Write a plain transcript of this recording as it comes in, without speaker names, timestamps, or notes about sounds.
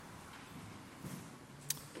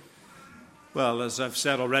Well, as I've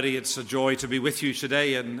said already, it's a joy to be with you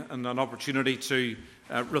today and an opportunity to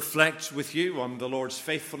reflect with you on the Lord's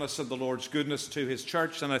faithfulness and the Lord's goodness to his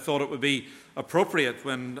church. And I thought it would be appropriate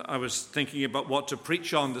when I was thinking about what to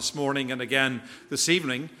preach on this morning and again this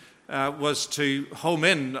evening, was to home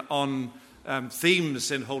in on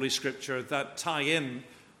themes in Holy Scripture that tie in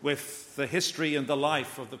with the history and the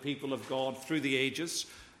life of the people of God through the ages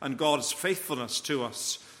and God's faithfulness to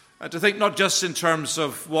us. To think not just in terms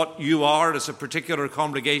of what you are as a particular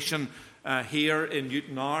congregation here in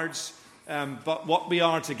Newtownards, but what we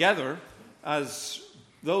are together as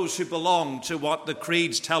those who belong to what the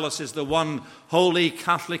creeds tell us is the one holy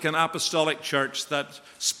Catholic and Apostolic Church that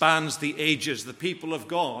spans the ages, the people of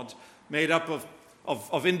God, made up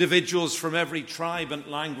of individuals from every tribe and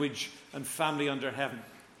language and family under heaven.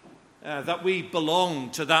 That we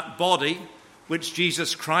belong to that body which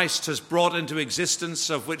Jesus Christ has brought into existence,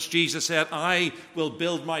 of which Jesus said, I will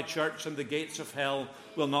build my church and the gates of hell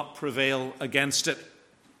will not prevail against it.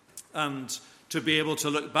 And to be able to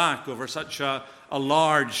look back over such a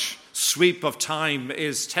large sweep of time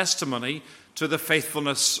is testimony to the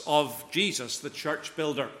faithfulness of Jesus, the church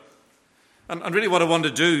builder. And really what I want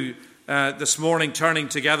to do this morning, turning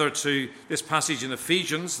together to this passage in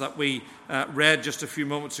Ephesians that we read just a few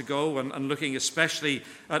moments ago, and looking especially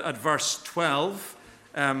at verse 12,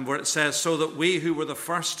 where it says, so that we who were the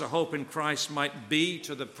first to hope in Christ might be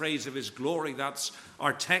to the praise of his glory. That's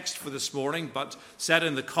our text for this morning, but set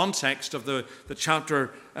in the context of the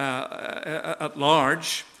chapter at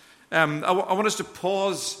large. I want us to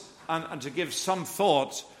pause and to give some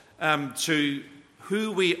thought to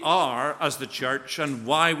who we are as the church and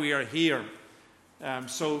why we are here.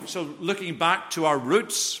 So looking back to our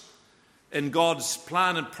roots in God's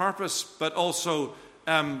plan and purpose, but also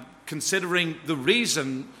considering the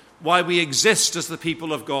reason why we exist as the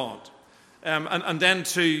people of God. And then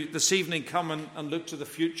to this evening come and look to the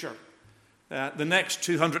future. The next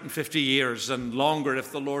 250 years and longer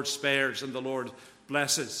if the Lord spares and the Lord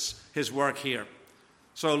blesses his work here.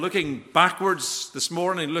 So looking backwards this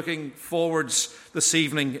morning, looking forwards this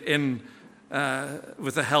evening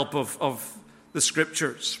with the help of the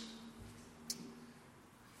Scriptures.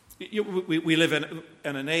 We live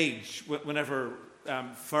in an age whenever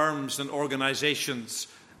firms and organizations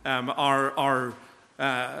are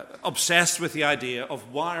obsessed with the idea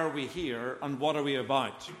of why are we here and what are we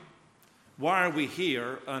about? Why are we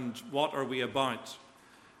here and what are we about?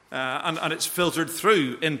 And it's filtered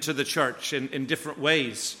through into the church in different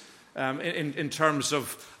ways, in terms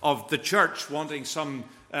of the church wanting some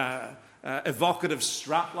evocative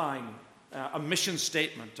strapline, a mission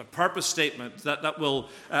statement, a purpose statement that will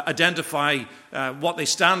identify what they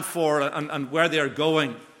stand for and where they are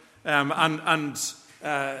going. And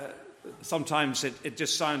sometimes it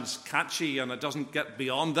just sounds catchy and it doesn't get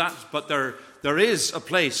beyond that, but there is a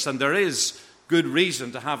place and there is good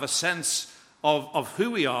reason to have a sense of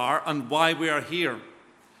who we are and why we are here.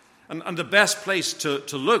 And the best place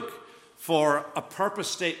to look for a purpose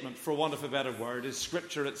statement, for want of a better word, is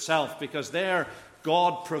Scripture itself, because there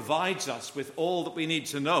God provides us with all that we need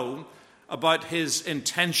to know about his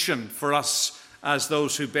intention for us as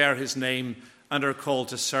those who bear his name and are called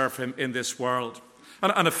to serve him in this world.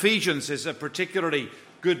 And Ephesians is a particularly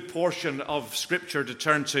good portion of Scripture to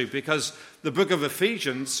turn to, because the book of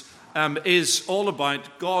Ephesians is all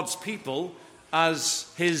about God's people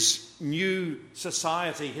as his new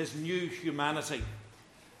society, his new humanity.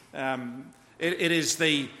 It is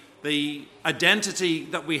the identity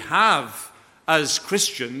that we have as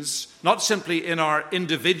Christians, not simply in our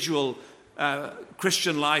individual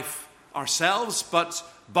Christian life ourselves, but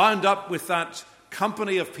bound up with that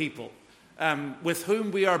company of people with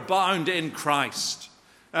whom we are bound in Christ.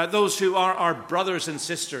 Those who are our brothers and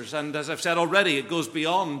sisters. And as I've said already, it goes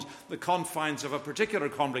beyond the confines of a particular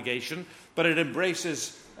congregation, but it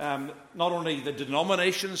embraces not only the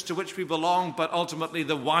denominations to which we belong, but ultimately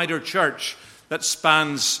the wider church that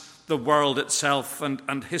spans the world itself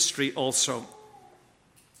and history also.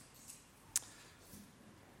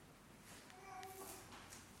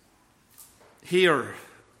 Here,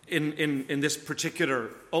 in this particular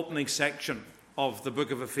opening section of the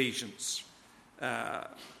book of Ephesians,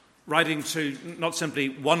 writing to not simply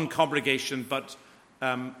one congregation, but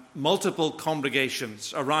multiple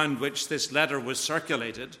congregations around which this letter was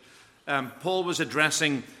circulated, Paul was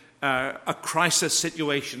addressing a crisis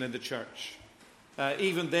situation in the church.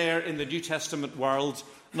 Even there in the New Testament world,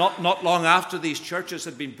 not long after these churches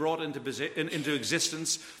had been brought into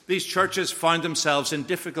existence, these churches found themselves in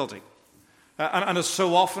difficulty. And as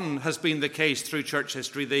so often has been the case through church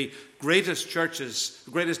history, the greatest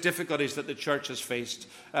difficulties that the church has faced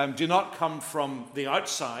do not come from the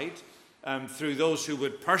outside, through those who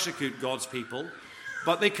would persecute God's people,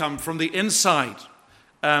 but they come from the inside,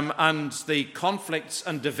 and the conflicts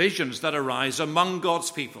and divisions that arise among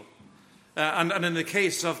God's people. And in the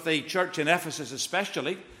case of the church in Ephesus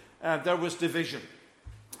especially, there was division.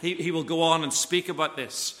 He will go on and speak about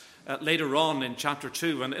this later on in chapter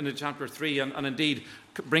 2 and in chapter 3, and indeed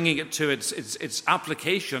bringing it to its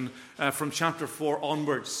application from chapter 4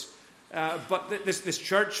 onwards. But this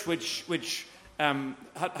church which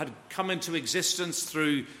had come into existence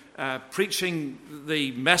through preaching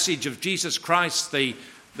the message of Jesus Christ, the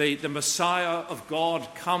Messiah of God,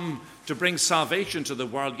 come to bring salvation to the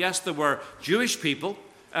world. Yes, there were Jewish people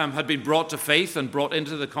had been brought to faith and brought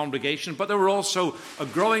into the congregation, but there were also a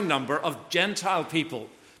growing number of Gentile people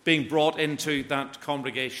being brought into that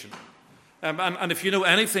congregation. And if you know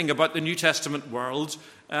anything about the New Testament world,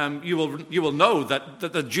 you will know that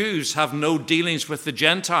the Jews have no dealings with the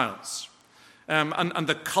Gentiles. And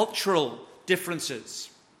the cultural differences,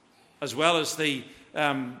 as well as the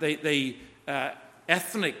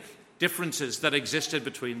ethnic differences that existed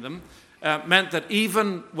between them, meant that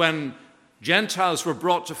even when Gentiles were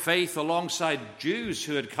brought to faith alongside Jews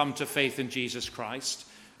who had come to faith in Jesus Christ,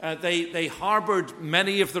 they harbored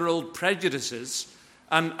many of their old prejudices,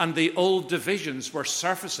 and the old divisions were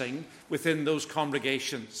surfacing within those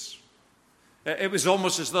congregations. It was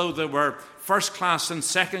almost as though there were first-class and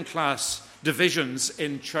second-class divisions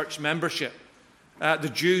in church membership.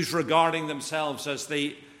 The Jews regarding themselves as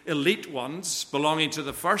the elite ones belonging to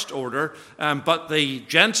the first order, but the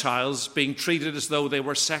Gentiles being treated as though they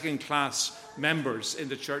were second-class members in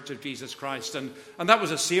the Church of Jesus Christ. And that was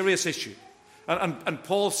a serious issue. And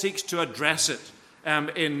Paul seeks to address it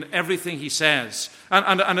in everything he says.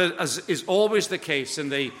 And as is always the case in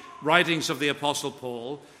the writings of the Apostle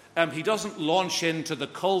Paul, he doesn't launch into the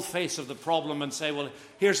cold face of the problem and say, well,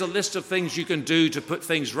 here's a list of things you can do to put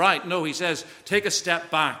things right. No, he says, take a step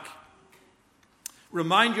back.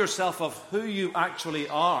 Remind yourself of who you actually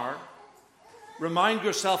are. Remind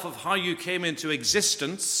yourself of how you came into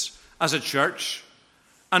existence as a church.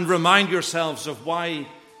 And remind yourselves of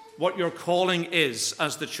what your calling is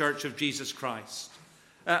as the Church of Jesus Christ.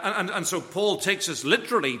 And so Paul takes us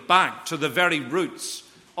literally back to the very roots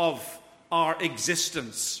of our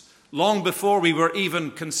existence, long before we were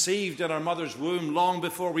even conceived in our mother's womb, long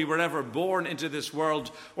before we were ever born into this world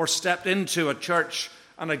or stepped into a church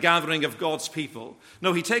and a gathering of God's people.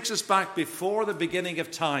 No, he takes us back before the beginning of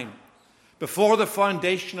time, before the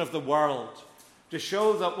foundation of the world, to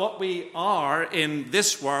show that what we are in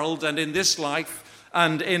this world and in this life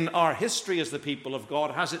and in our history as the people of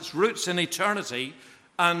God has its roots in eternity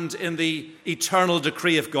and in the eternal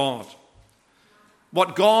decree of God.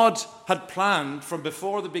 What God had planned from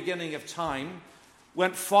before the beginning of time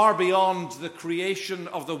went far beyond the creation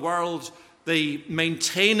of the world, the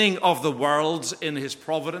maintaining of the world in his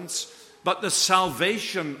providence, but the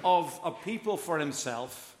salvation of a people for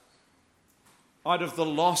himself out of the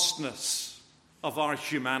lostness of our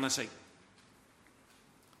humanity.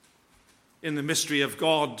 In the mystery of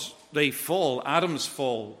God, the fall, Adam's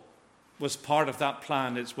fall, was part of that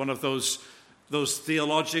plan. It's one of those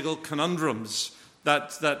theological conundrums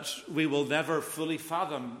that we will never fully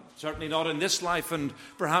fathom, certainly not in this life and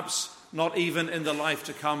perhaps not even in the life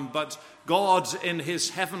to come. But God, in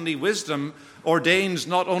his heavenly wisdom, ordains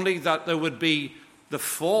not only that there would be the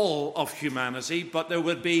fall of humanity, but there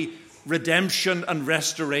would be redemption and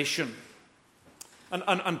restoration.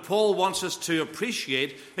 And Paul wants us to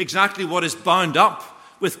appreciate exactly what is bound up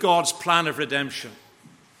with God's plan of redemption.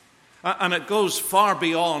 And it goes far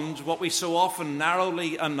beyond what we so often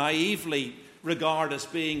narrowly and naively regard as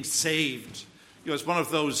being saved. You know, it's one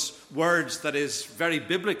of those words that is very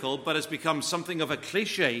biblical, but has become something of a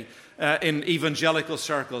cliche in evangelical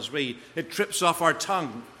circles. It trips off our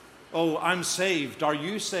tongue. Oh, I'm saved. Are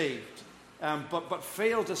you saved? But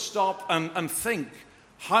fail to stop and think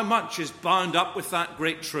how much is bound up with that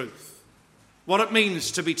great truth. What it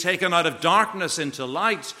means to be taken out of darkness into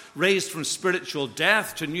light, raised from spiritual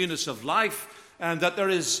death to newness of life, and that there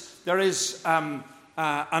is an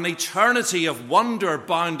eternity of wonder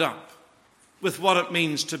bound up with what it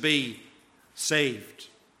means to be saved.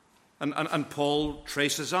 And Paul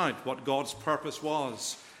traces out what God's purpose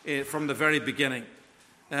was from the very beginning,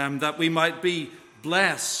 that we might be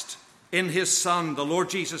blessed in his Son, the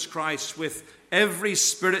Lord Jesus Christ, with every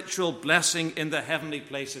spiritual blessing in the heavenly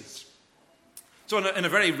places. So in a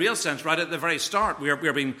very real sense, right at the very start, we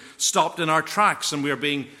are being stopped in our tracks, and we're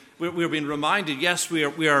being reminded, yes, we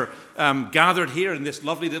are gathered here in this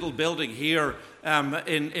lovely little building here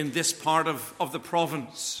in this part of the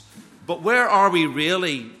province. But where are we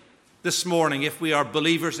really this morning if we are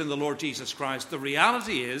believers in the Lord Jesus Christ. The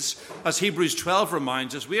reality is, as Hebrews 12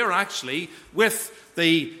 reminds us, we are actually with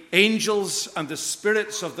the angels and the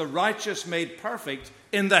spirits of the righteous made perfect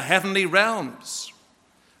in the heavenly realms.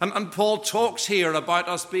 And Paul talks here about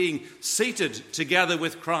us being seated together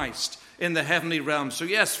with Christ in the heavenly realms. So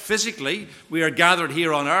yes, physically we are gathered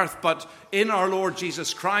here on earth, but in our Lord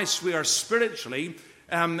Jesus Christ we are spiritually,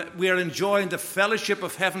 we are enjoying the fellowship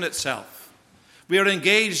of heaven itself. We are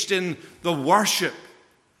engaged in the worship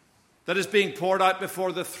that is being poured out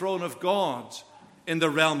before the throne of God in the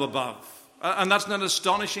realm above. And that's an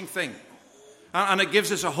astonishing thing. And it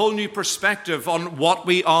gives us a whole new perspective on what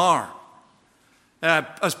we are.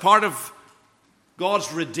 As part of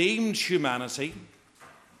God's redeemed humanity,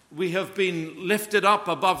 we have been lifted up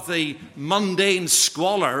above the mundane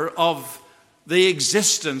squalor of the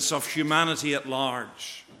existence of humanity at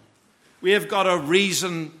large. We have got a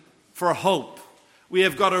reason for hope. We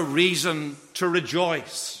have got a reason to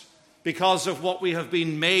rejoice because of what we have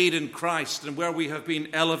been made in Christ and where we have been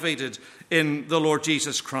elevated in the Lord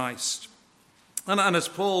Jesus Christ. And as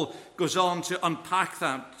Paul goes on to unpack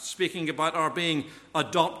that, speaking about our being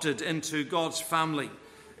adopted into God's family,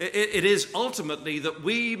 it is ultimately that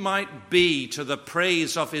we might be to the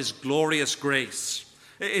praise of his glorious grace.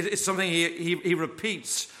 It's something he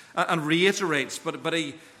repeats and reiterates, but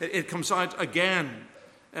it comes out again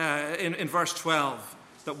in verse 12,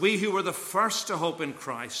 that we who were the first to hope in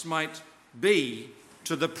Christ might be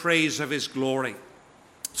to the praise of his glory.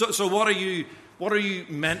 So what are you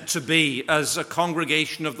meant to be as a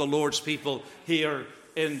congregation of the Lord's people here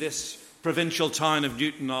in this provincial town of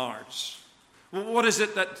Newtownards? What is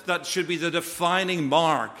it that should be the defining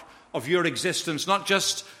mark of your existence, not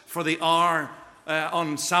just for the hour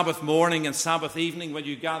on Sabbath morning and Sabbath evening when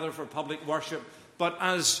you gather for public worship, but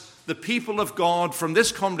as the people of God from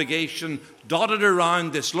this congregation dotted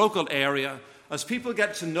around this local area, as people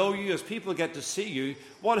get to know you, as people get to see you,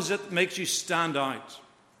 what is it that makes you stand out?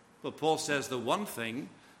 Well, Paul says the one thing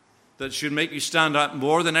that should make you stand out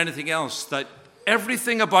more than anything else, that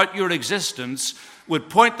everything about your existence would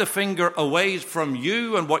point the finger away from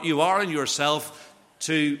you and what you are in yourself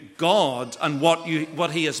to God and what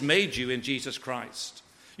he has made you in Jesus Christ.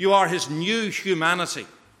 You are his new humanity.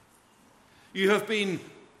 You have been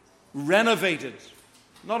renovated,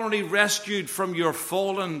 not only rescued from your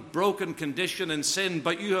fallen, broken condition in sin,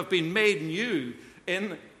 but you have been made new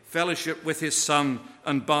in fellowship with his Son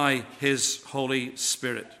and by his Holy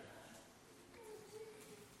Spirit.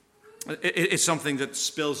 It's something that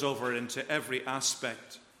spills over into every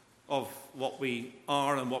aspect of what we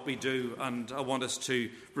are and what we do, and I want us to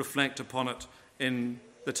reflect upon it in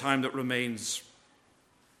the time that remains.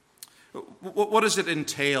 What does it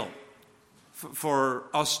entail for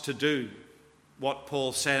us to do what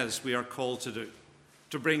Paul says we are called to do?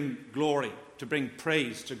 To bring glory, to bring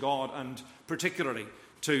praise to God, and particularly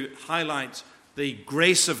to highlight the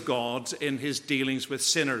grace of God in his dealings with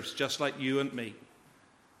sinners just like you and me.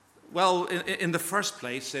 Well, in the first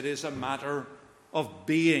place, it is a matter of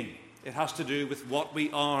being. It has to do with what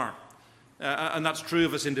we are. And that's true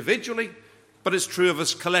of us individually, but it's true of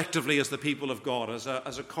us collectively as the people of God, as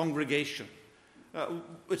a congregation.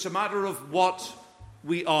 It's a matter of what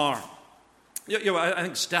we are. I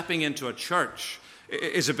think stepping into a church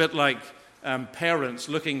is a bit like parents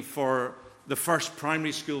looking for the first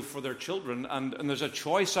primary school for their children, and there's a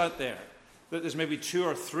choice out there that there's maybe 2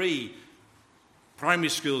 or 3 primary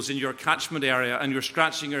schools in your catchment area, and you're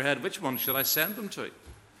scratching your head, which one should I send them to?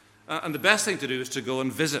 And the best thing to do is to go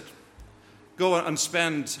and visit. Go and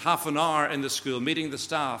spend half an hour in the school, meeting the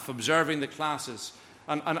staff, observing the classes,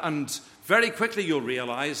 and very quickly you'll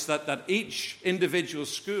realize that each individual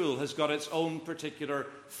school has got its own particular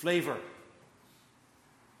flavor.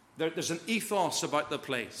 There's an ethos about the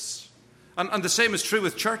place. And the same is true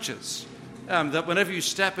with churches. That whenever you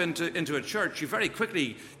step into a church, you very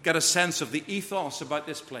quickly get a sense of the ethos about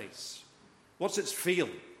this place. What's its feel?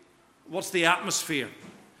 What's the atmosphere?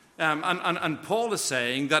 And Paul is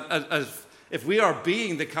saying that if we are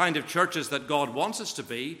being the kind of churches that God wants us to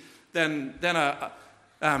be, then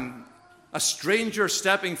a stranger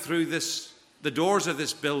stepping through the doors of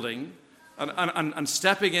this building and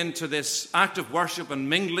stepping into this act of worship and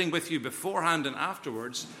mingling with you beforehand and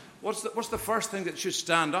afterwards, what's the first thing that should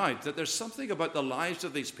stand out? That there's something about the lives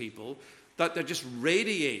of these people that just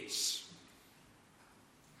radiates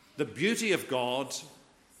the beauty of God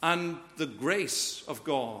and the grace of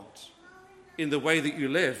God in the way that you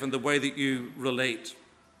live and the way that you relate.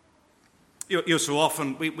 So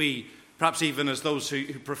often we perhaps even as those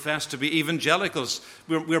who profess to be evangelicals,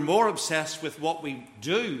 we're more obsessed with what we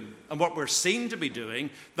do and what we're seen to be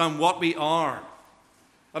doing than what we are.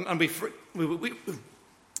 And we forget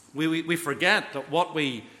that what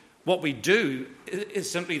we do is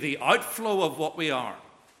simply the outflow of what we are.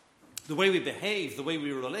 The way we behave, the way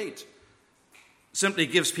we relate, simply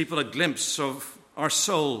gives people a glimpse of our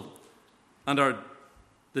soul and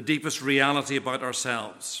the deepest reality about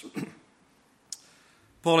ourselves.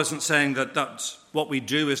 Paul isn't saying that what we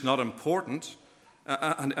do is not important,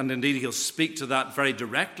 and indeed he'll speak to that very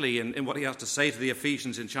directly in what he has to say to the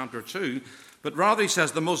Ephesians in chapter 2, but rather he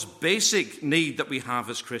says the most basic need that we have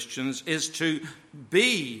as Christians is to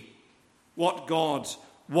be what God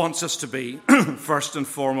wants us to be, first and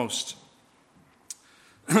foremost.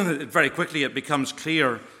 Very quickly it becomes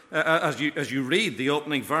clear as you read the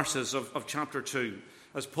opening verses of chapter 2,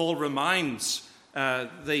 as Paul reminds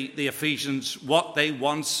the Ephesians what they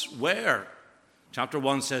once were. Chapter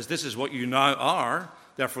 1 says, this is what you now are,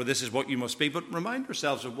 therefore this is what you must be, but remind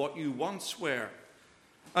yourselves of what you once were.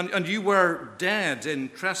 And you were dead in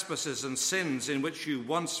trespasses and sins in which you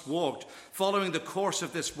once walked, following the course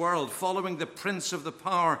of this world, following the prince of the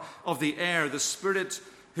power of the air, the spirit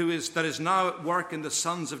that is now at work in the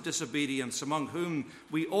sons of disobedience, among whom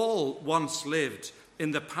we all once lived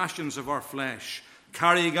in the passions of our flesh,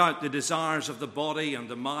 carrying out the desires of the body and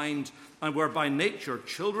the mind, and were by nature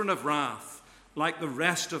children of wrath, like the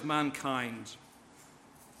rest of mankind.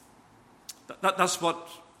 That's what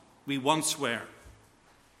we once were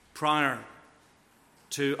prior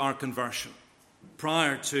to our conversion,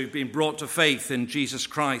 prior to being brought to faith in Jesus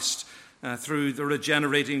Christ through the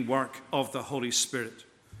regenerating work of the Holy Spirit.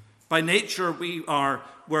 By nature,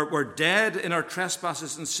 we're dead in our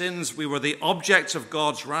trespasses and sins. We were the objects of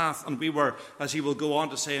God's wrath, and we were, as he will go on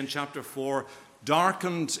to say in chapter 4,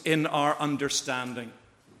 darkened in our understanding.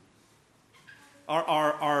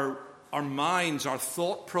 Our minds, our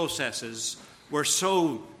thought processes were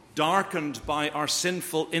so darkened by our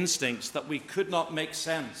sinful instincts that we could not make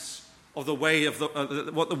sense of the way of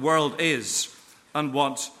what the world is and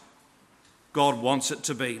what God wants it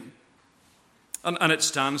to be. And it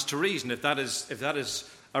stands to reason, if that is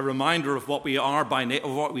a reminder of what we are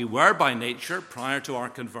of what we were by nature prior to our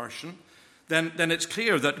conversion, then it's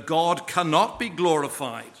clear that God cannot be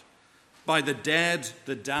glorified by the dead,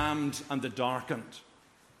 the damned, and the darkened.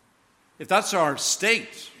 If that's our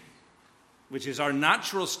state, which is our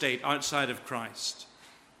natural state outside of Christ,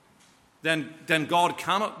 then God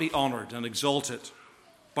cannot be honored and exalted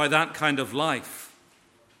by that kind of life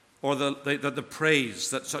or the praise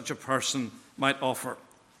that such a person might offer.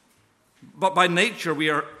 But by nature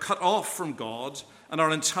we are cut off from God, and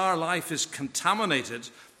our entire life is contaminated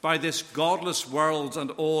by this godless world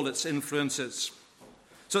and all its influences.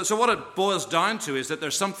 So what it boils down to is that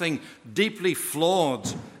there's something deeply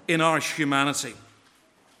flawed in our humanity.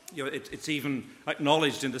 It's even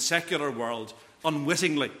acknowledged in the secular world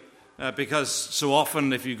unwittingly, because so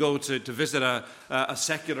often if you go to visit a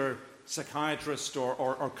secular psychiatrist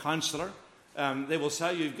or counsellor, they will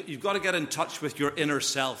tell you you've got to get in touch with your inner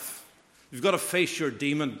self. You've got to face your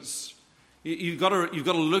demons. You've got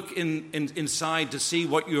to look inside to see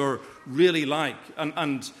what you're really like.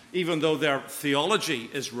 And even though their theology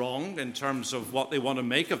is wrong in terms of what they want to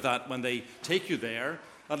make of that when they take you there,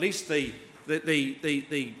 at least the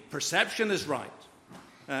perception is right.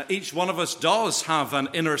 Each one of us does have an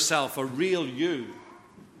inner self, a real you,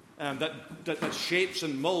 that shapes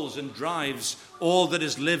and molds and drives all that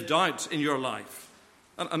is lived out in your life.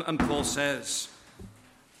 And Paul says,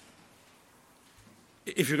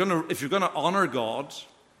 if you're going to honor God,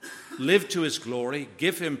 live to his glory,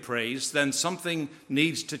 give him praise, then something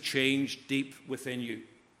needs to change deep within you.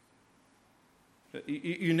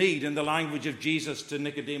 You need, in the language of Jesus to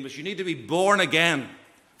Nicodemus, you need to be born again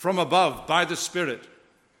from above by the Spirit,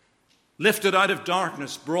 lifted out of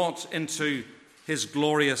darkness, brought into his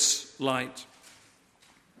glorious light.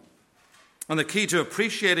 And the key to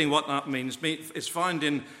appreciating what that means is found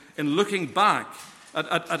in looking back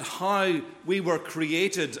at how we were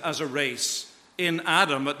created as a race in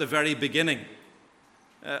Adam at the very beginning.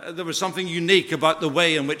 There was something unique about the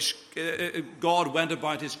way in which God went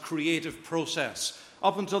about his creative process.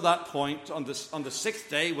 Up until that point, on the sixth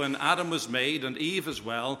day when Adam was made and Eve as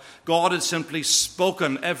well, God had simply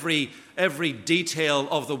spoken every detail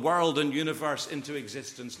of the world and universe into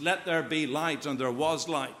existence. Let there be light, and there was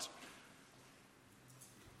light.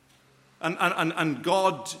 And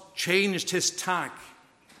God changed his tack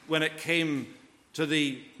when it came to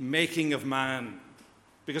the making of man.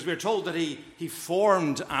 Because we're told that he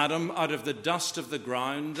formed Adam out of the dust of the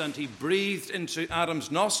ground, and he breathed into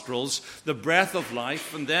Adam's nostrils the breath of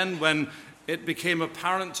life. And then when it became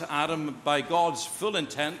apparent to Adam by God's full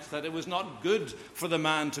intent that it was not good for the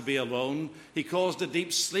man to be alone. He caused a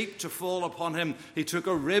deep sleep to fall upon him. He took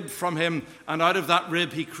a rib from him, and out of that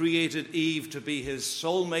rib he created Eve to be his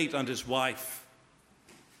soulmate and his wife.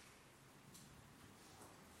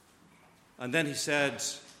 And then he said,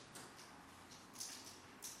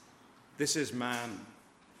 "This is man,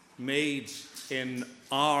 made in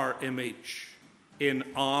our image, in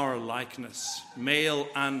our likeness, male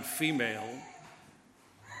and female."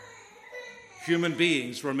 Human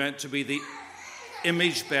beings were meant to be the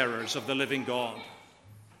image bearers of the living God.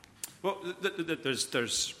 Well,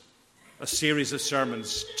 there's a series of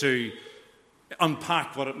sermons to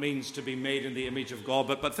unpack what it means to be made in the image of God,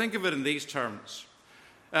 but think of it in these terms.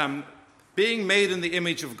 Being made in the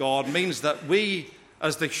image of God means that we,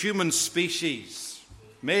 as the human species,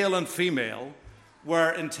 male and female,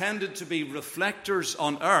 were intended to be reflectors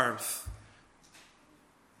on earth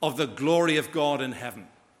of the glory of God in heaven.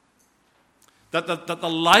 That the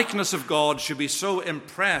likeness of God should be so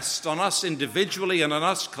impressed on us individually and on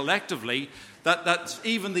us collectively that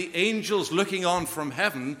even the angels looking on from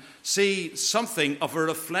heaven see something of a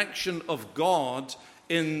reflection of God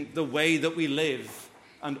in the way that we live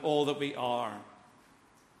and all that we are.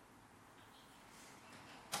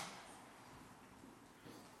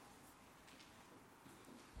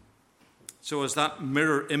 So as that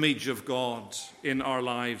mirror image of God in our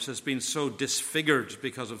lives has been so disfigured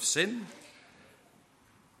because of sin,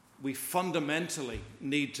 we fundamentally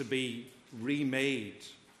need to be remade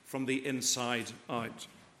from the inside out.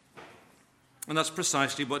 And that's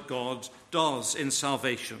precisely what God does in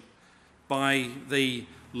salvation by the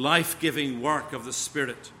life-giving work of the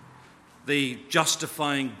Spirit, the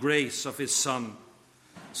justifying grace of his Son.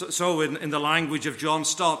 So in the language of John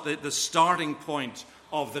Stott, the starting point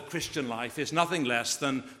of the Christian life is nothing less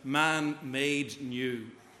than man made new.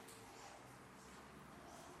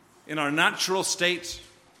 In our natural state,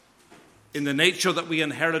 in the nature that we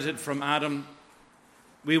inherited from Adam,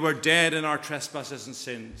 we were dead in our trespasses and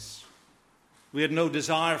sins. We had no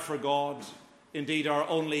desire for God. Indeed, our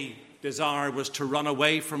only desire was to run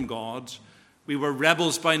away from God. We were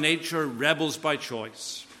rebels by nature, rebels by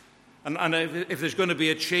choice. And if there's going to be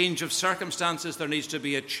a change of circumstances, there needs to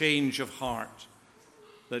be a change of heart.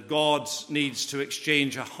 That God needs to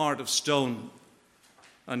exchange a heart of stone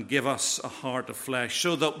and give us a heart of flesh,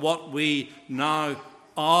 so that what we now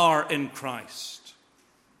are in Christ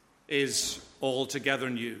is altogether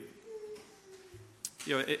new.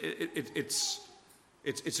 You know, it's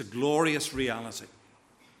a glorious reality,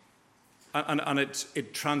 and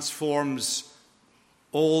it transforms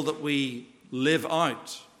all that we live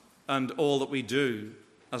out and all that we do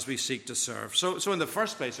as we seek to serve. So in the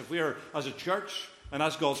first place, if we are as a church and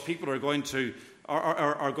as God's people are going to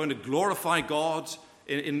glorify God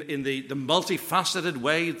in the multifaceted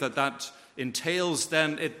way that entails,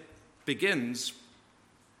 then it begins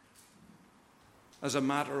as a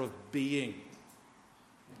matter of being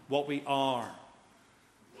what we are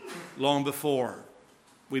long before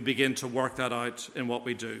we begin to work that out in what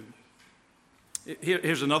we do.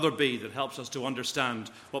 Here's another B that helps us to understand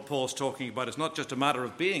what Paul's talking about. It's not just a matter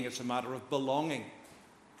of being, it's a matter of belonging.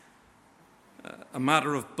 A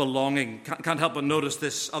matter of belonging. Can't help but notice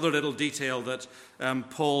this other little detail that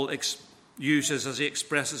Paul uses as he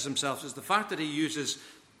expresses himself, is the fact that he uses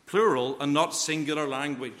plural and not singular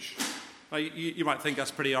language. Now, you might think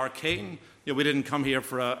that's pretty arcane. You know, we didn't come here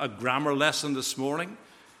for a grammar lesson this morning,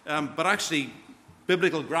 but actually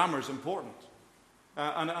biblical grammar is important.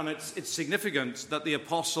 And it's significant that the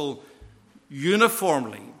apostle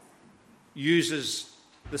uniformly uses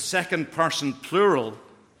the second person plural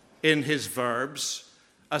in his verbs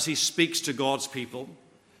as he speaks to God's people,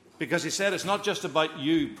 because he said it's not just about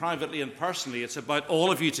you privately and personally, it's about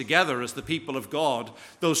all of you together as the people of God,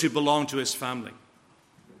 those who belong to his family.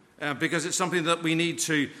 Because it's something that we need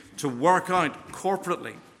to work out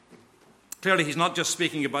corporately. Clearly, he's not just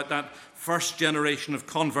speaking about that first generation of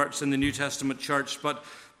converts in the New Testament church, but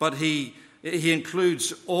he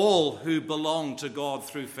includes all who belong to God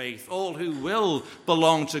through faith, all who will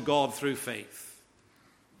belong to God through faith.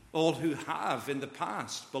 All who have in the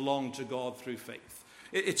past belonged to God through faith.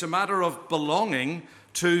 It's a matter of belonging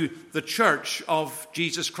to the church of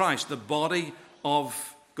Jesus Christ, the body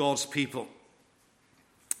of God's people.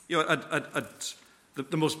 You know, at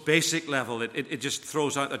the most basic level, it just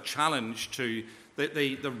throws out a challenge to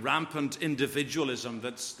the rampant individualism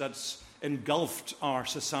that's engulfed our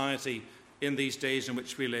society in these days in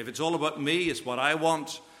which we live. It's all about me. It's what I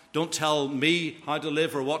want. Don't tell me how to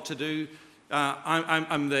live or what to do.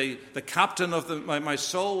 I'm the captain of my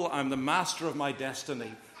soul. I'm the master of my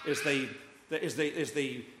destiny, is the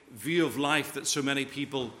the view of life that so many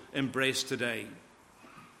people embrace today.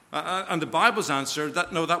 And the Bible's answer,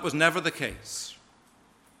 that no, that was never the case.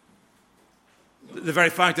 The very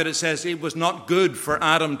fact that it says it was not good for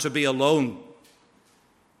Adam to be alone,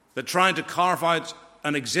 that trying to carve out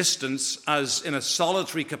an existence as in a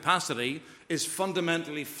solitary capacity is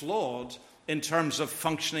fundamentally flawed in terms of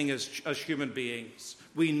functioning as human beings.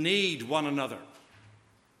 We need one another.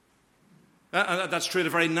 That's true at a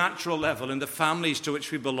very natural level in the families to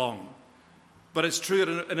which we belong. But it's true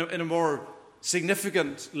in a more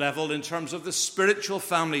significant level in terms of the spiritual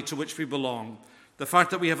family to which we belong. The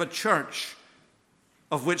fact that we have a church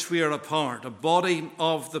of which we are a part, a body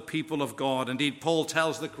of the people of God. Indeed, Paul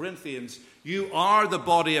tells the Corinthians, you are the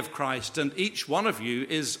body of Christ, and each one of you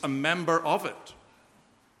is a member of it.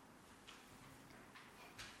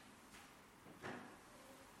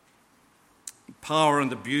 Power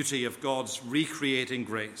and the beauty of God's recreating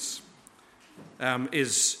grace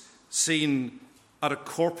is seen at a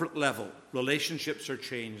corporate level. Relationships are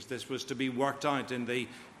changed. This was to be worked out in the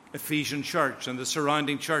Ephesian church and the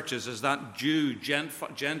surrounding churches as that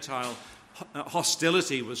Jew-Gentile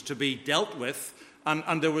hostility was to be dealt with,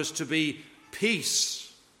 and there was to be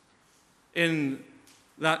peace in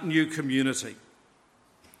that new community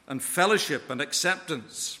and fellowship and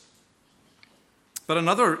acceptance. But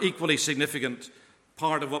another equally significant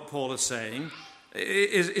part of what Paul is saying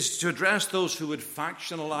is to address those who would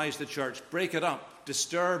factionalize the church, break it up,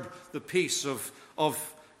 disturb the peace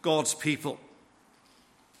of God's people.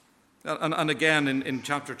 And again, in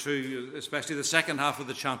chapter 2, especially the second half of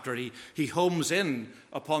the chapter, he homes in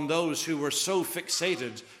upon those who were so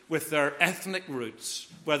fixated with their ethnic roots,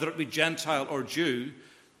 whether it be Gentile or Jew,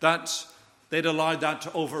 that they'd allowed that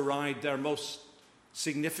to override their most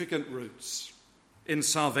significant roots in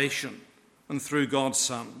salvation and through God's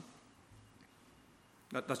Son.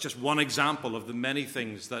 That's just one example of the many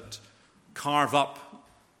things that carve up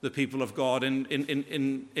the people of God in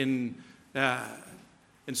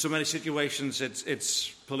so many situations. It's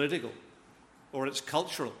political, or it's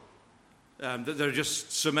cultural. There are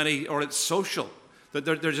just so many, or it's social. That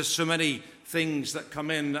there are just so many things that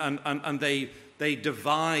come in, and they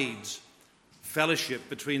divide fellowship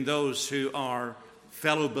between those who are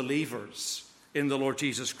fellow believers in the Lord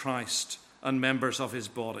Jesus Christ and members of his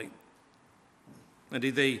body.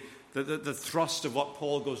 Indeed, the thrust of what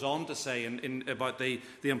Paul goes on to say about the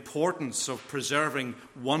importance of preserving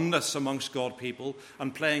oneness amongst God's people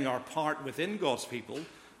and playing our part within God's people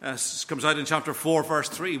comes out in chapter 4, verse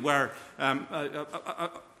 3, where a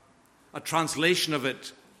translation of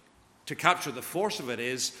it to capture the force of it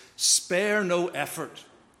is, spare no effort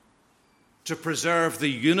to preserve the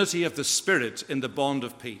unity of the Spirit in the bond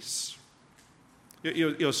of peace.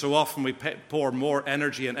 So often we pour more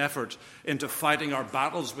energy and effort into fighting our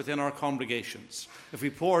battles within our congregations. If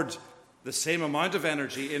we poured the same amount of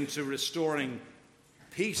energy into restoring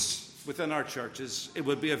peace within our churches, it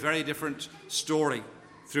would be a very different story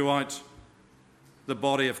throughout the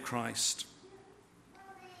body of Christ.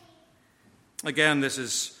 Again, this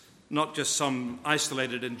is not just some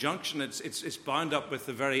isolated injunction. It's bound up with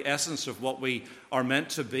the very essence of what we are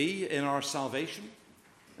meant to be in our salvation,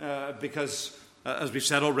 because as we've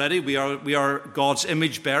said already, we are God's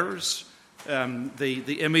image bearers.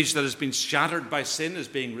 The image that has been shattered by sin is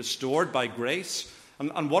being restored by grace.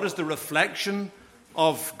 And what is the reflection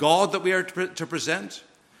of God that we are to present?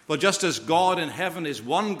 Well, just as God in heaven is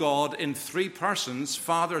one God in three persons,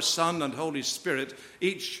 Father, Son, and Holy Spirit,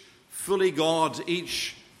 each fully God,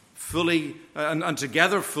 each fully and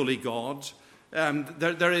together fully God,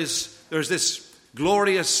 there's this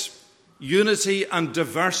glorious unity and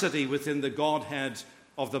diversity within the Godhead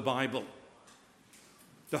of the Bible.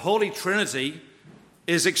 The Holy Trinity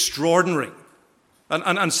is extraordinary.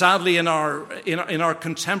 And sadly, in our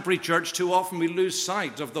contemporary church, too often we lose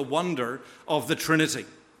sight of the wonder of the Trinity.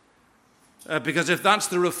 Because if that's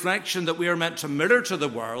the reflection that we are meant to mirror to the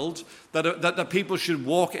world, that people should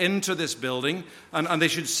walk into this building and they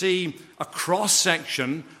should see a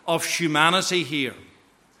cross-section of humanity here.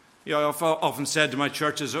 I've often said to my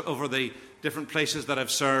churches over the different places that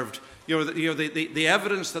I've served, the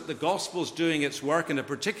evidence that the gospel is doing its work in a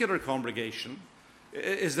particular congregation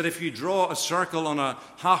is that if you draw a circle on a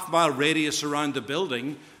half-mile radius around the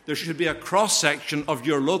building, there should be a cross-section of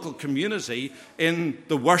your local community in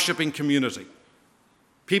the worshipping community.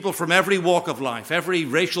 People from every walk of life, every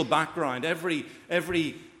racial background, every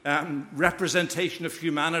representation of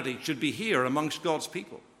humanity should be here amongst God's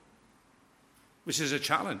people, which is a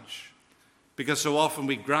challenge, because so often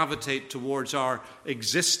we gravitate towards our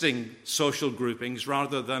existing social groupings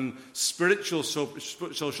rather than spiritual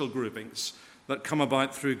social groupings that come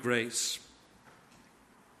about through grace.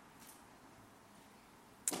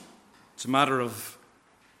 It's a matter of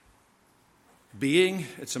being.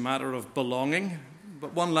 It's a matter of belonging.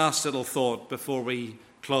 But one last little thought before we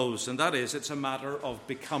close, and that is, it's a matter of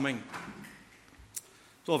becoming.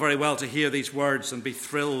 It's all very well to hear these words and be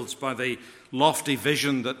thrilled by the lofty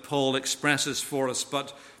vision that Paul expresses for us,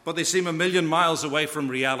 but they seem a million miles away from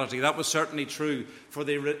reality. That was certainly true for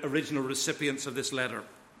the original recipients of this letter.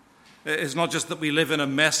 It's not just that we live in a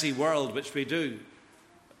messy world, which we do,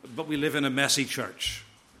 but we live in a messy church.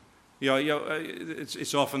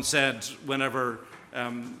 It's often said whenever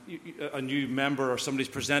a new member or somebody's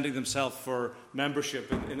presenting themselves for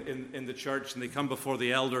membership in the church, and they come before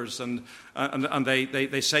the elders and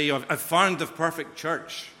they say, I've found the perfect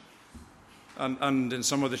church. And in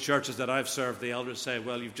some of the churches that I've served, the elders say,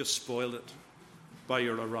 well, you've just spoiled it by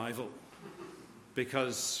your arrival,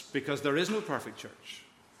 because there is no perfect church.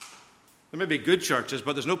 There may be good churches,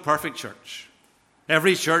 but there's no perfect church.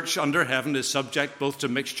 Every church under heaven is subject both to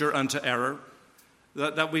mixture and to error,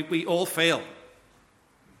 that we all fail.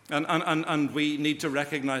 And we need to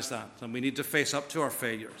recognize that, and we need to face up to our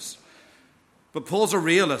failures. But Paul's a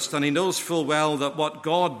realist, and he knows full well that what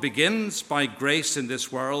God begins by grace in this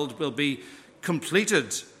world will be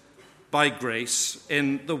completed by grace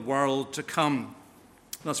in the world to come.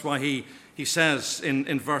 That's why he says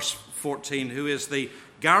in verse 14, who is the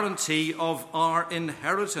guarantee of our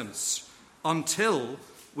inheritance until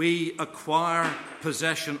we acquire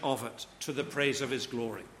possession of it to the praise of his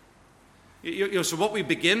glory. So what we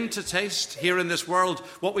begin to taste here in this world,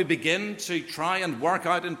 what we begin to try and work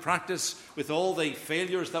out in practice with all the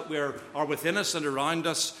failures that are within us and around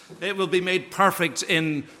us, it will be made perfect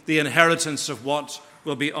in the inheritance of what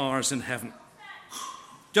will be ours in heaven.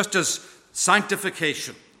 Just as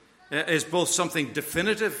sanctification is both something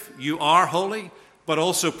definitive, you are holy, but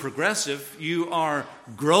also progressive, you are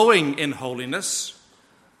growing in holiness,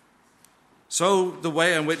 so the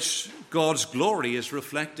way in which God's glory is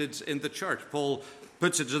reflected in the church. Paul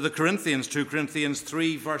puts it to the Corinthians, 2 Corinthians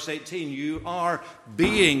 3, verse 18. You are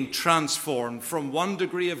being transformed from one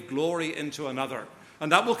degree of glory into another.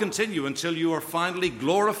 And that will continue until you are finally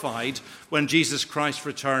glorified when Jesus Christ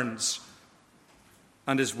returns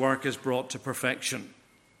and his work is brought to perfection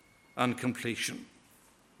and completion.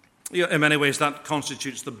 In many ways, that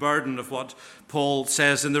constitutes the burden of what Paul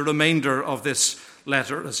says in the remainder of this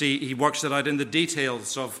letter, as he works it out in the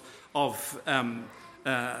details of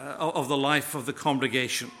the life of the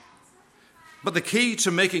congregation. But the key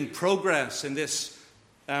to making progress in this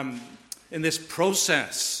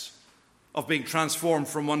process of being transformed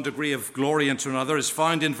from one degree of glory into another is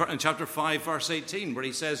found in chapter 5, verse 18, where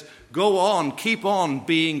he says, go on, keep on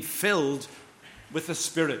being filled with the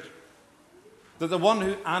Spirit. That the one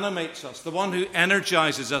who animates us, the one who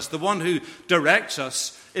energizes us, the one who directs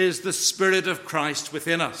us is the Spirit of Christ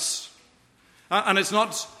within us. And it's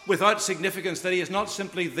not without significance that he is not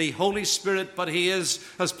simply the Holy Spirit, but he is,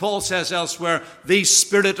 as Paul says elsewhere, the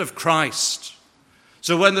Spirit of Christ.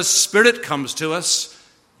 So when the Spirit comes to us,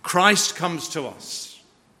 Christ comes to us.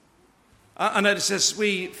 And it says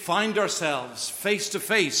we find ourselves face to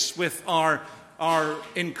face with our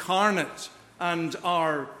incarnate and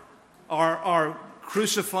our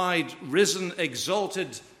crucified, risen,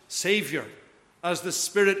 exalted Savior, as the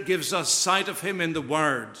Spirit gives us sight of him in the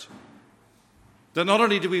Word. That not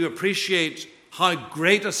only do we appreciate how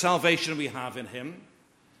great a salvation we have in him,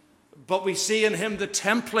 but we see in him the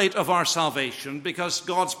template of our salvation, because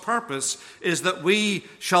God's purpose is that we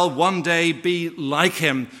shall one day be like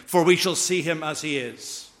him, for we shall see him as he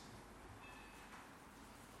is.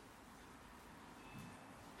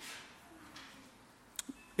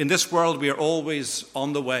 In this world, we are always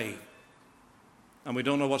on the way, and we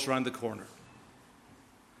don't know what's around the corner.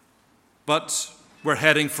 But we're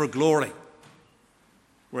heading for glory.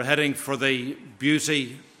 We're heading for the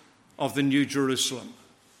beauty of the New Jerusalem,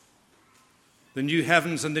 the new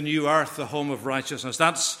heavens and the new earth, the home of righteousness.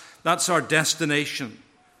 That's our destination,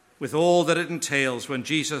 with all that it entails when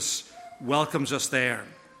Jesus welcomes us there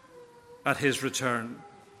at his return.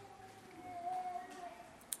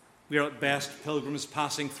 We are at best pilgrims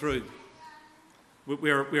passing through. We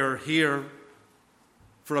are here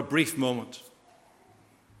for a brief moment.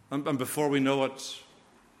 And before we know it,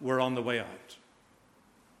 we're on the way out.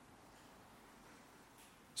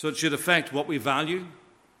 So it should affect what we value,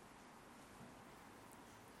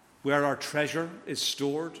 where our treasure is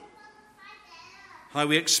stored, how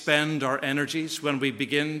we expend our energies when we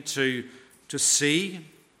begin to see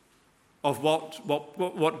of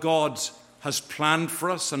what God has planned for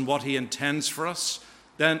us and what he intends for us,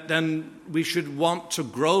 then we should want to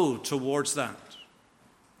grow towards that.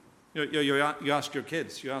 You ask your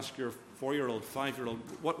kids, you ask your 4-year-old, 5-year-old,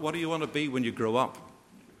 what do you want to be when you grow up?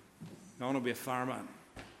 I want to be a fireman.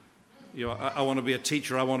 I want to be a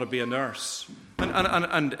teacher. I want to be a nurse.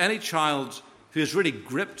 And any child who is really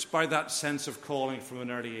gripped by that sense of calling from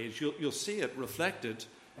an early age, you'll see it reflected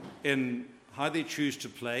in how they choose to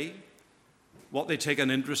play, what they take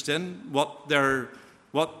an interest in, what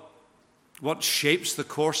shapes the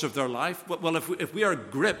course of their life. Well, if we are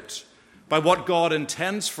gripped by what God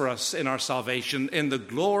intends for us in our salvation, in the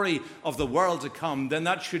glory of the world to come, then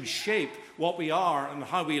that should shape what we are and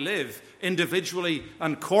how we live individually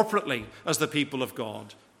and corporately as the people of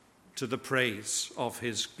God, to the praise of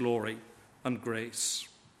his glory and grace.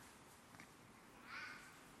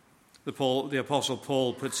 The Apostle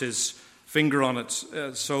Paul puts his finger on it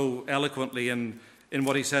so eloquently in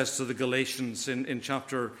what he says to the Galatians in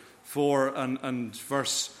chapter 4 and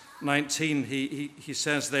verse 19. He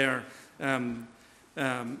says there,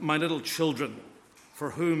 my little children,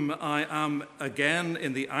 for whom I am again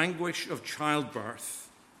in the anguish of childbirth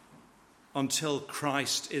until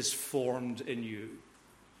Christ is formed in you.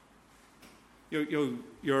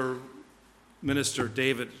 Your minister,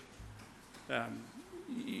 David,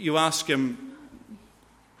 you ask him,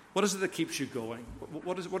 what is it that keeps you going?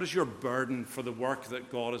 What is your burden for the work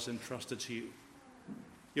that God has entrusted to you?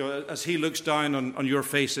 As he looks down on your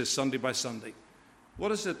faces Sunday by Sunday,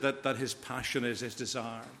 what is it that his passion is, his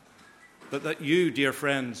desire? That you, dear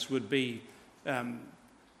friends, would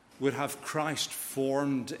have Christ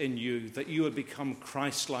formed in you, that you would become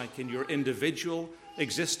Christ-like in your individual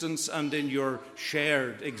existence and in your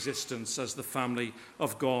shared existence as the family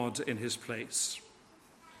of God in his place.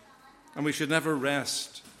 And we should never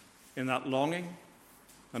rest in that longing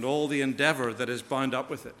and all the endeavor that is bound up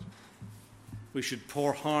with it. We should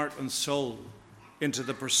pour heart and soul into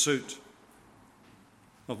the pursuit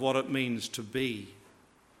of what it means to be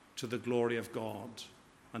to the glory of God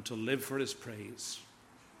and to live for his praise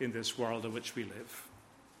in this world in which we live.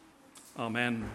 Amen.